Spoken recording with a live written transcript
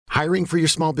Hiring for your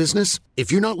small business?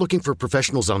 If you're not looking for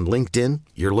professionals on LinkedIn,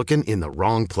 you're looking in the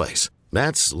wrong place.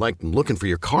 That's like looking for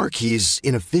your car keys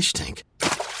in a fish tank.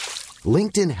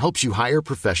 LinkedIn helps you hire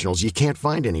professionals you can't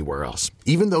find anywhere else,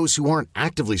 even those who aren't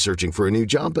actively searching for a new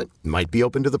job but might be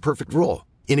open to the perfect role.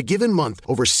 In a given month,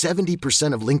 over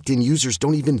 70% of LinkedIn users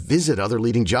don't even visit other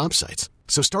leading job sites.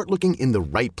 So start looking in the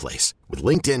right place. With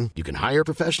LinkedIn, you can hire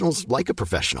professionals like a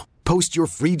professional. Post your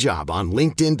free job on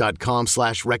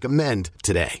linkedin.com/recommend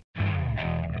today.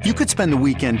 You could spend the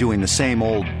weekend doing the same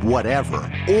old whatever,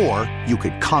 or you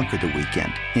could conquer the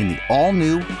weekend in the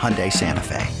all-new Hyundai Santa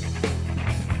Fe.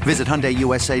 Visit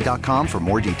HyundaiUSA.com for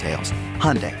more details.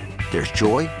 Hyundai, there's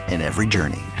joy in every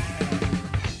journey.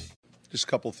 Just a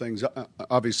couple things.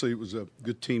 Obviously, it was a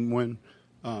good team win.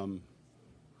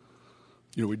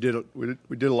 We did a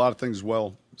lot of things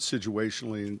well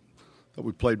situationally, and thought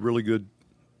we played really good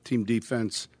team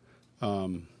defense.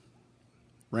 Ran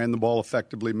the ball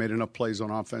effectively, made enough plays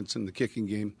on offense in the kicking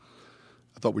game.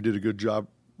 I thought we did a good job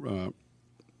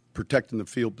protecting the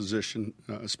field position,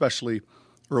 especially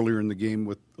earlier in the game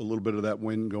with a little bit of that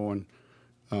wind going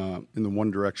in the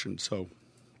one direction. So,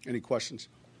 any questions?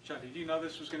 Sean, did you know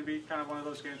this was going to be kind of one of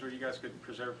those games where you guys could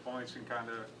preserve points and kind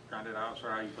of grind it out?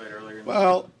 Or how you played earlier in the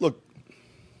Well, look.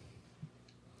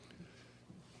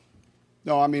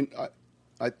 No, I mean,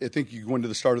 I think you go into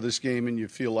the start of this game and you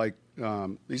feel like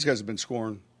these guys have been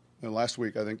scoring. Last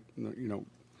week, I think, they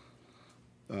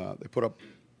put up,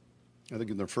 I think,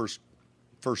 in their first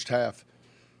half.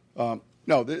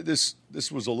 No, this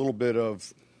was a little bit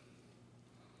of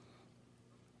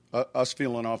us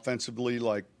feeling offensively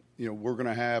like, we're going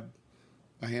to have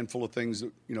a handful of things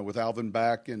that, with Alvin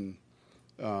back and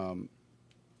Teron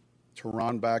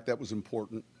back, that was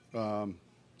important. So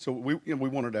we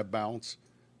wanted to have balance,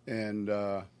 and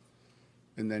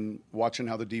then watching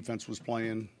how the defense was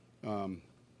playing, in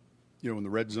the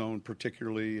red zone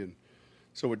particularly, and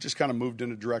so it just kind of moved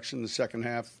in a direction in the second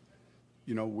half.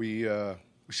 We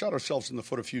shot ourselves in the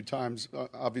foot a few times.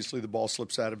 Obviously, the ball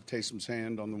slips out of Taysom's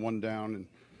hand on the one down,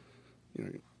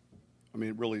 and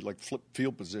it really like flipped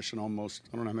field position almost.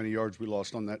 I don't know how many yards we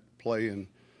lost on that play, and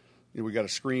we got a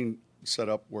screen set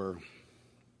up where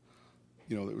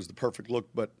it was the perfect look.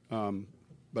 But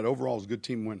overall, it was a good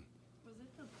team win. Was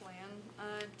it the plan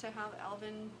to have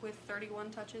Alvin with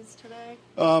 31 touches today?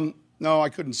 No, I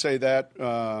couldn't say that.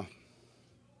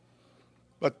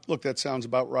 But look, that sounds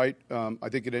about right. I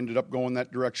think it ended up going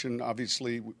that direction.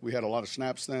 Obviously, we had a lot of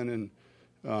snaps then,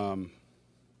 and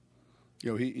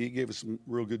he gave us some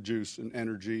real good juice and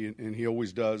energy, and he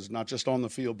always does, not just on the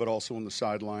field but also on the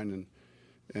sideline.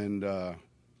 And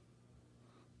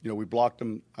we blocked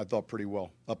him, I thought, pretty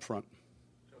well up front.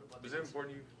 Was it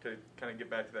important to you to kind of get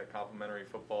back to that complementary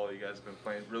football? You guys have been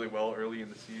playing really well early in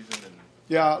the season.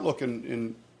 Yeah, look,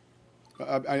 and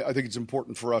I think it's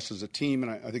important for us as a team,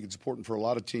 and I think it's important for a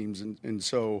lot of teams. And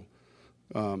so,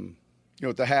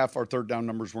 at the half, our third down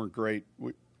numbers weren't great.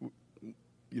 We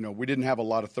didn't have a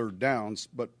lot of third downs,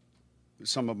 but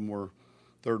some of them were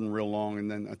third and real long.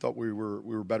 And then I thought we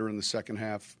were better in the second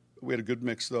half. We had a good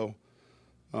mix, though,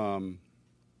 of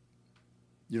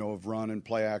run and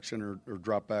play action or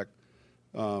drop back.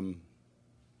 So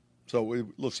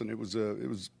it was a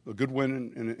good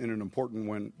win and an important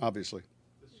win, obviously.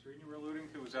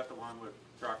 Was that the one with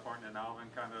Throckmorton and Alvin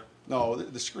kind of? No,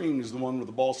 the screen is the one where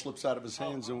the ball slips out of his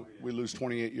hands and we lose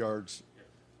 28 yards.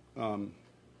 The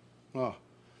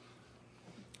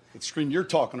screen you're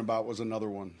talking about was another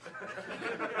one.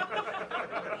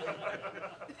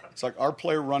 It's like our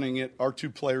player running it, our two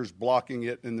players blocking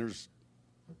it, and there's,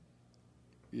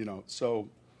 so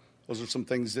those are some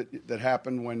things that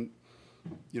happen when,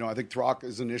 I think Throck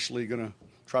is initially going to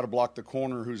try to block the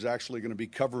corner who's actually going to be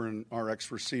covering our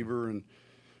ex-receiver, and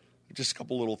just a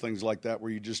couple little things like that where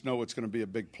you just know it's going to be a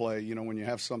big play, when you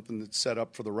have something that's set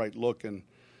up for the right look, and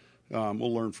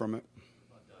we'll learn from it.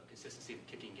 Consistency in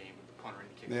the kicking game with the punter and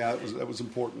the kicker. Yeah, that was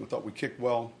important. I thought we kicked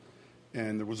well,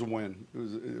 and there was a win.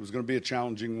 It was going to be a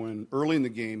challenging win. Early in the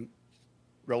game,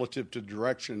 relative to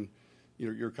direction,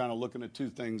 you're kind of looking at two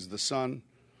things. The sun,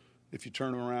 if you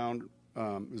turn around,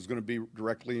 is going to be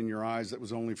directly in your eyes. That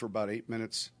was only for about 8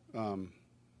 minutes.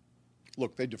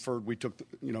 Look, they deferred. We took,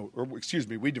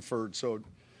 we deferred. So,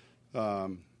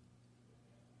 but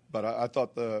I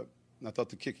thought the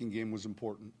kicking game was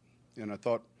important, and I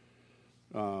thought,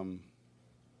 I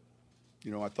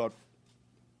thought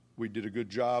we did a good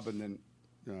job, and then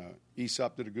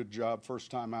Aesop did a good job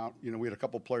first time out. We had a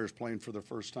couple players playing for the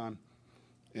first time,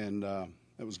 and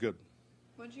it was good.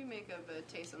 What did you make of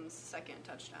Taysom's second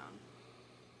touchdown?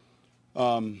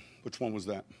 Which one was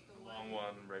that? The long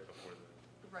one right before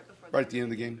Right before right at the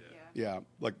end of the game? Yeah.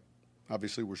 Like,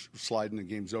 Obviously, we're sliding the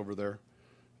games over there.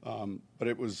 But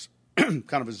it was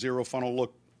kind of a zero funnel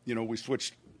look. You know, we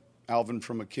switched Alvin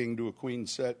from a king to a queen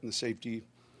set, and the safety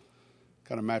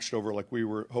kind of matched over like we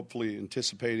were hopefully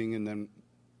anticipating. And then,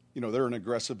 you know, they're an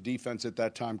aggressive defense at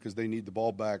that time because they need the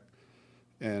ball back.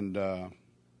 And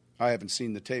I haven't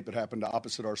seen the tape. It happened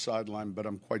opposite our sideline, but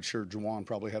I'm quite sure Juwan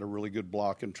probably had a really good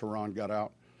block and Teron got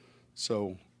out.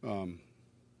 So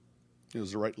it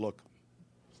was the right look.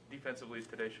 Defensively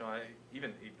today, Sean,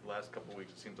 even the last couple of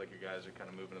weeks, it seems like your guys are kind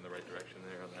of moving in the right direction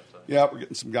there on that side. Yeah, we're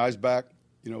getting some guys back.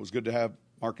 You know, it was good to have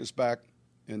Marcus back.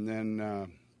 And then,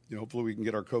 you know, hopefully we can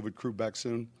get our COVID crew back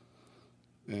soon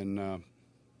and,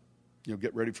 you know,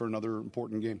 get ready for another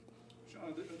important game.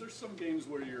 Sean, are there some games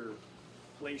where your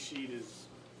play sheet is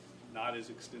not as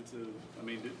extensive? I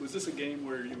mean, was this a game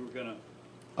where you were going to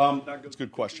not go? That's a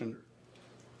good question.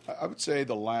 I would say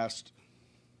the last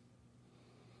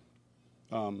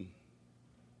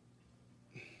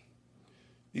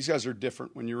these guys are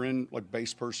different. When you're in, like,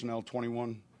 base personnel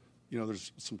 21, you know,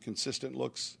 there's some consistent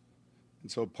looks.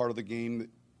 And so part of the game that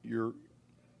you're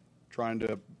trying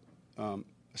to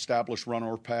establish run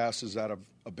or pass is out of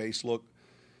a base look.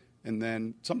 And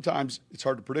then sometimes it's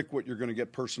hard to predict what you're going to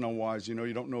get personnel-wise. You know,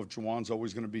 you don't know if Juwan's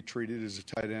always going to be treated as a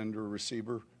tight end or a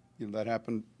receiver. You know, that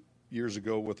happened years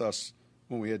ago with us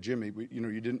when we had Jimmy.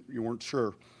 You weren't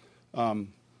sure.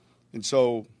 And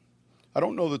so I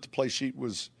don't know that the play sheet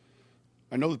was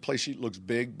 – I know the play sheet looks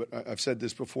big, but I've said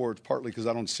this before. It's partly because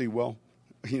I don't see well,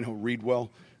 you know, read well.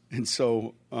 And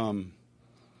so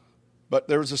but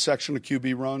there was a section of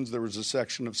QB runs. There was a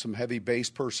section of some heavy base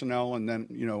personnel and then,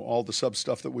 you know, all the sub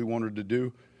stuff that we wanted to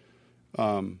do.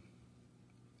 And,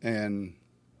 you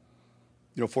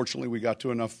know, fortunately we got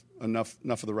to enough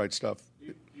of the right stuff.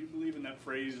 Do you believe in that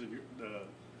phrase of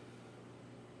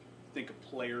think of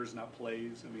players, not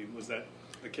plays? I mean, was that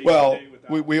the case today?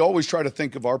 We always try to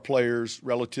think of our players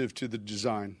relative to the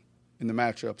design and the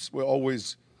matchups. We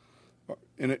always,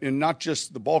 and not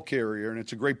just the ball carrier, and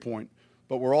it's a great point,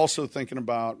 but we're also thinking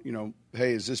about, you know,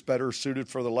 hey, is this better suited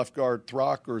for the left guard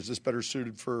Throck or is this better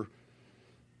suited for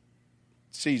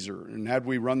Caesar? And had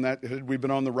we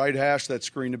been on the right hash, that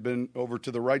screen had been over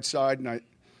to the right side,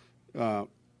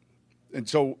 and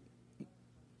so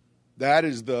that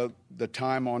is the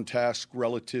time on task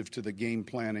relative to the game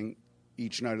planning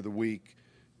each night of the week.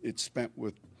 It's spent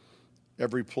with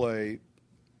every play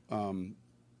and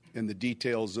the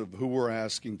details of who we're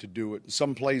asking to do it.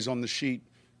 Some plays on the sheet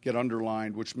get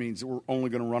underlined, which means that we're only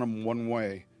going to run them one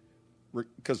way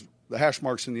because the hash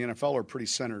marks in the NFL are pretty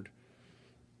centered.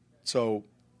 So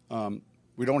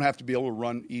we don't have to be able to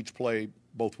run each play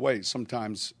both ways.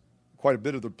 Sometimes quite a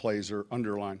bit of the plays are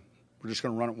underlined. We're just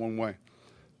going to run it one way.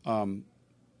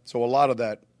 So a lot of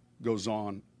that goes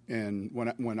on. And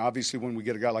when obviously when we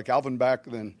get a guy like Alvin back,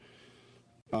 then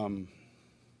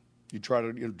you try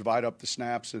to divide up the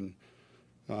snaps. And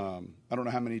I don't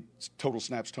know how many total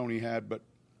snaps Tony had, but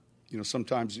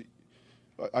sometimes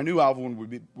I knew Alvin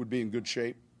would be in good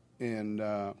shape, and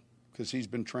because he's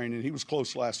been training. He was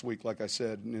close last week, like I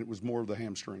said, and it was more of the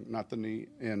hamstring, not the knee.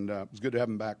 And it was good to have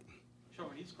him back. Sure,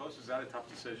 when he's close, is that a tough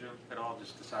decision at all?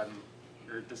 Just deciding.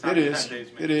 It is.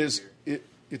 It is.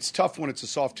 It's tough when it's a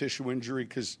soft tissue injury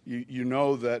because you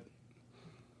know that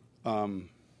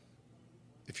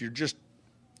if you're just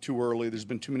too early, there's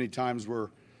been too many times where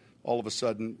all of a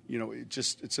sudden,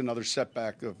 it's another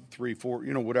setback of 3, 4,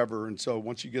 whatever. And so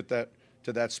once you get to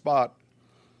that spot,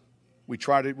 we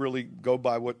try to really go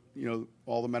by what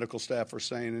all the medical staff are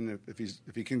saying. And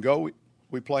if he can go,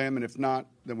 we play him, and if not,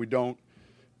 then we don't.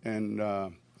 And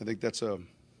I think that's a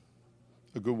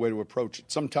good way to approach it.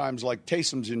 Sometimes, like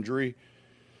Taysom's injury,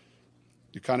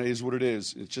 it kind of is what it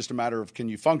is. It's just a matter of can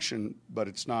you function, but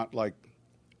it's not like,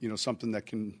 something that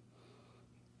can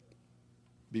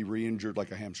be re-injured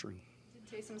like a hamstring.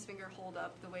 Did Taysom's finger hold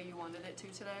up the way you wanted it to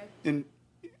today? In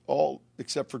all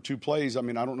except for 2 plays. I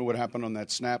mean, I don't know what happened on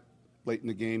that snap late in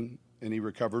the game, and he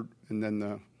recovered, and then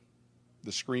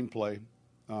the screenplay.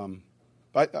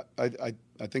 But I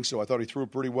think so. I thought he threw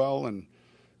it pretty well, and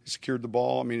he secured the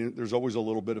ball. I mean, there's always a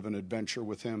little bit of an adventure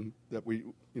with him that we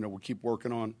keep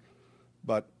working on.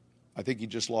 But I think he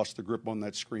just lost the grip on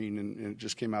that screen, and it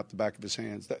just came out the back of his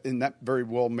hands. And that very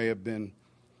well may have been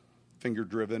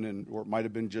finger-driven, or it might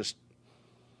have been just,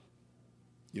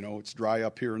 it's dry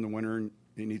up here in the winter, and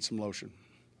he needs some lotion.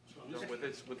 So with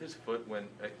his foot,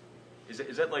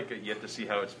 is that like you have to see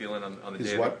how it's feeling on the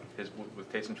his day what?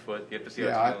 With Taysom's foot? You have to see how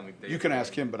it's feeling on the day. You can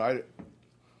ask him, but I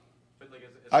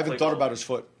haven't thought about his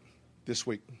foot this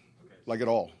week, like at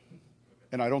all.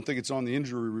 And I don't think it's on the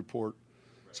injury report.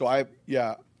 So I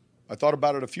I thought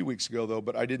about it a few weeks ago, though,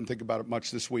 but I didn't think about it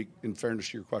much this week, in fairness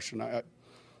to your question.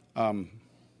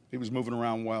 He was moving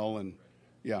around well, and,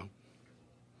 yeah.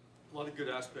 A lot of good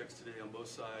aspects today on both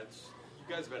sides. You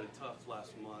guys have had a tough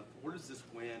last month. What does this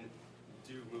win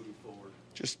do moving forward?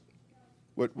 Just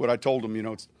what I told him,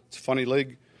 it's a funny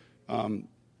league.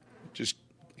 Just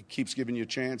it keeps giving you a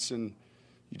chance, and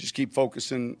you just keep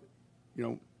focusing.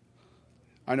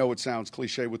 I know it sounds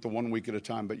cliche with the 1 week at a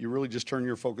time, but you really just turn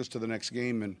your focus to the next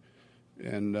game, and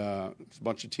it's a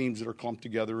bunch of teams that are clumped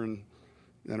together and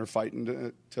are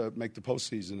fighting to make the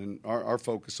postseason. And our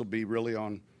focus will be really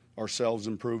on ourselves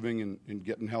improving and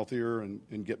getting healthier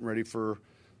and getting ready for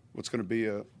what's going to be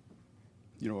a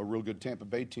real good Tampa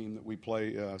Bay team that we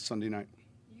play Sunday night.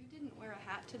 You didn't wear a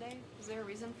hat today. Is there a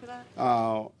reason for that?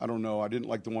 I don't know. I didn't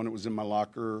like the one that was in my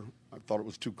locker. I thought it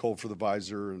was too cold for the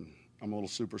visor, and I'm a little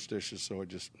superstitious, so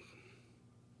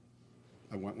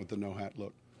I went with the no hat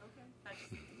look. Okay.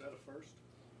 Is that a first?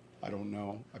 I don't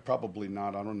know. Probably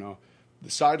not. I don't know. The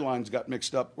sidelines got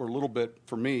mixed up a little bit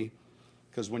for me,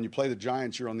 because when you play the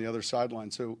Giants, you're on the other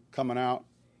sideline. So coming out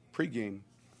pregame,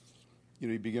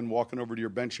 you begin walking over to your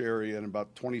bench area, and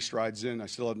about 20 strides in, I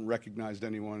still hadn't recognized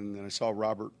anyone. And then I saw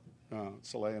Robert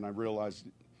Saleh, and I realized,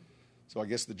 so I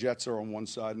guess the Jets are on one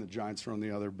side and the Giants are on the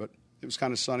other. But it was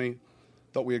kind of sunny.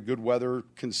 Thought we had good weather,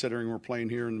 considering we're playing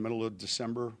here in the middle of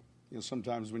December.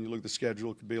 Sometimes when you look at the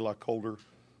schedule, it could be a lot colder.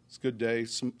 It's a good day,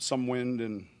 some wind,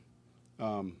 and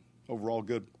overall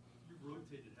good. You've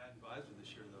rotated hat and visor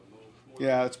this year, though. More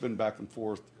Yeah, it's been back and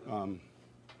forth. You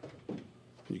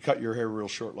cut your hair real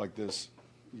short like this,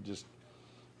 you just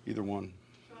either one.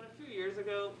 Sean, a few years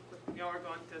ago, y'all were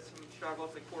going to some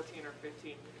struggles, like 14 or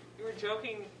 15. You were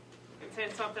joking and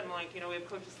saying something like, we have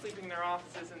coaches sleeping in their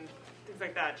offices and things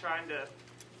like that, trying to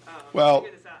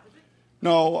figure this out.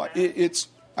 No,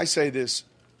 I say this.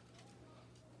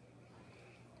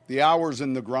 The hours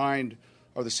and the grind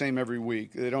are the same every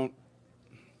week. They don't.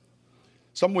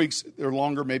 Some weeks they're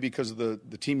longer, maybe because of the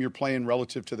team you're playing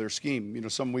relative to their scheme.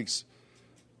 Some weeks.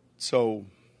 So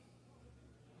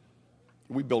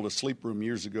we built a sleep room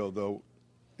years ago, though,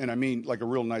 and I mean like a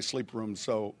real nice sleep room.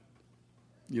 So,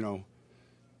 you're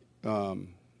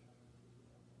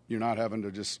not having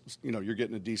to just, you're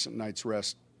getting a decent night's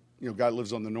rest. Guy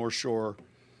lives on the North Shore.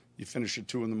 You finish at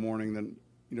 2 a.m, then,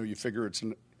 you figure it's,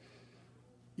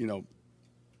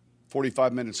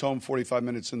 45 minutes home, 45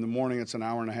 minutes in the morning. It's an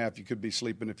hour and a half. You could be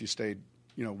sleeping if you stayed,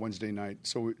 Wednesday night.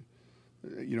 So,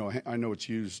 I know it's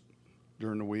used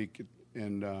during the week.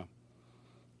 And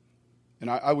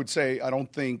I would say I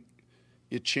don't think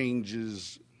it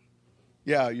changes.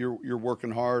 Yeah, you're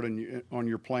working hard and on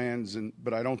your plans,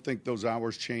 but I don't think those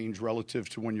hours change relative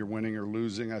to when you're winning or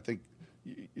losing. I think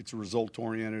it's result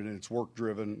oriented and it's work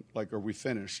driven. Like, are we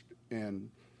finished? And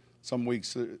some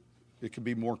weeks it could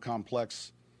be more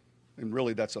complex, and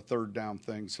really that's a third down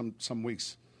thing. Some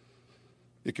weeks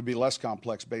it could be less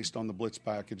complex based on the blitz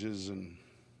packages, and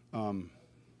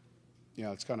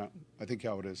it's kind of, I think,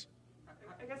 how it is.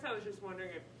 I guess I was just wondering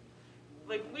if.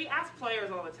 We ask players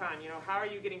all the time, how are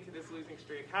you getting to this losing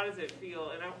streak? How does it feel?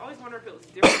 And I always wonder if it was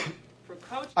different for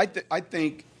coaches. I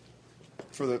think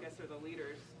for the. I guess they're the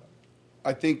leaders.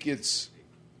 I think it's.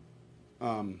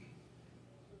 Look,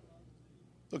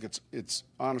 it's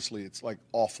honestly, it's like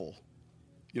awful,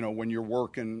 when you're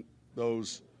working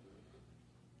those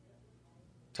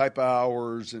type of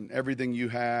hours and everything you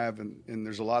have, and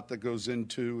there's a lot that goes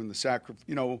into, and the sacrifice,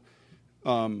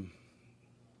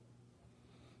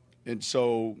 and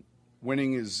so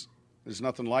winning is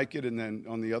nothing like it. And then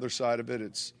on the other side of it,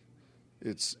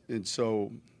 and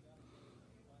so,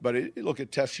 but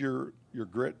it tests your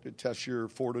grit, it tests your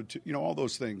fortitude, all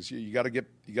those things. You got to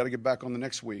get back on the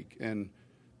next week, and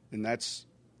that's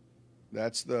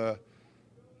the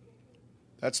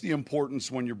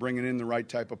importance when you're bringing in the right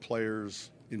type of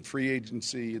players in free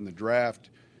agency, in the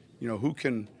draft. Who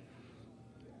can.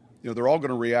 They're all going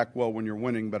to react well when you're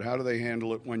winning, but how do they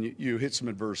handle it when you hit some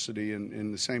adversity? And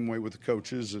in the same way with the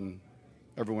coaches and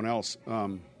everyone else.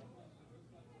 What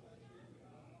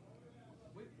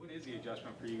is the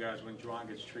adjustment for you guys when Juwan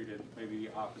gets treated maybe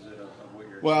the opposite of what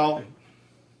you're expecting?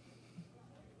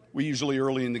 We usually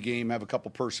early in the game have a couple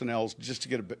personnels just to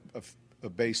get a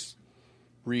base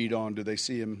read on, do they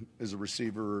see him as a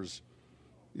receiver?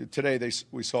 Today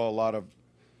we saw a lot of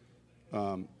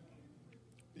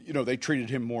they treated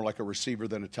him more like a receiver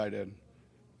than a tight end.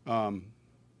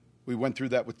 We went through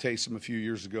that with Taysom a few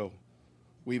years ago.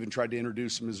 We even tried to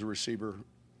introduce him as a receiver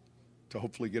to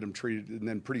hopefully get him treated, and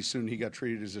then pretty soon he got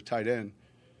treated as a tight end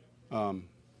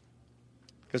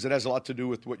because it has a lot to do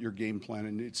with what your game plan.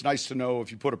 And it's nice to know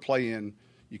if you put a play in,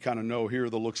 you kind of know here are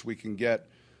the looks we can get.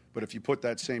 But if you put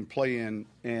that same play in,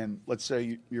 and let's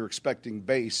say you're expecting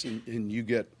base and you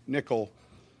get nickel,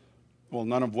 well,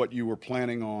 none of what you were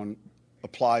planning on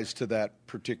applies to that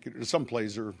particular. Some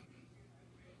plays are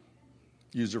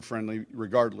user-friendly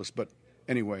regardless. But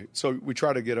anyway, so we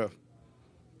try to get a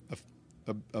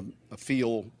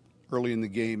feel early in the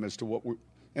game as to what we're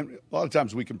 – and a lot of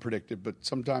times we can predict it, but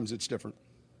sometimes it's different.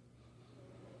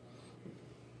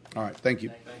 All right, thank you.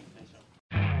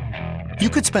 You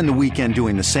could spend the weekend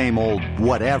doing the same old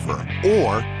whatever,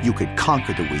 or you could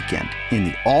conquer the weekend in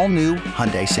the all-new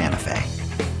Hyundai Santa Fe.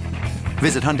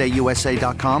 Visit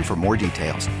HyundaiUSA.com for more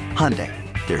details. Hyundai,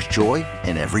 there's joy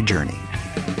in every journey.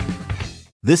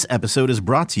 This episode is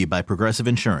brought to you by Progressive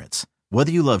Insurance.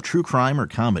 Whether you love true crime or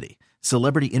comedy,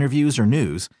 celebrity interviews or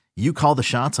news, you call the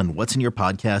shots on what's in your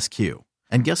podcast queue.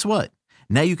 And guess what?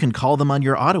 Now you can call them on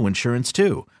your auto insurance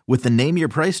too with the Name Your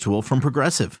Price tool from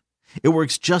Progressive. It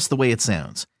works just the way it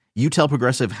sounds. You tell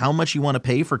Progressive how much you want to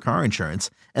pay for car insurance,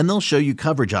 and they'll show you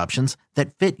coverage options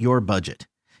that fit your budget.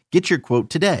 Get your quote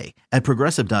today at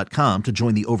Progressive.com to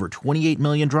join the over 28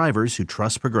 million drivers who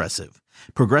trust Progressive.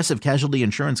 Progressive Casualty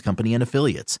Insurance Company and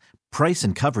Affiliates. Price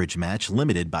and coverage match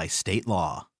limited by state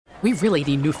law. We really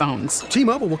need new phones.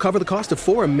 T-Mobile will cover the cost of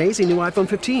 4 amazing new iPhone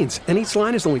 15s, and each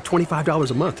line is only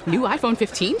 $25 a month. New iPhone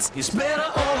 15s? It's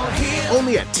better over here.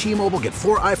 Only at T-Mobile, get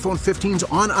 4 iPhone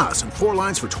 15s on us and 4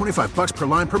 lines for $25 per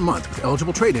line per month with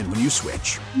eligible trade-in when you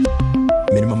switch.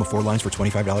 Minimum of 4 lines for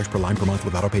 $25 per line per month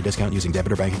with autopay discount using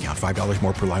debit or bank account. $5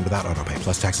 more per line without autopay,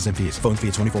 plus taxes and fees. Phone fee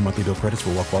at 24 monthly bill credits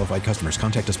for well-qualified customers.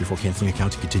 Contact us before canceling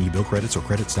account to continue bill credits or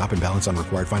credit stop and balance on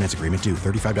required finance agreement due.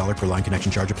 $35 per line connection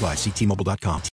charge applies. See T-Mobile.com.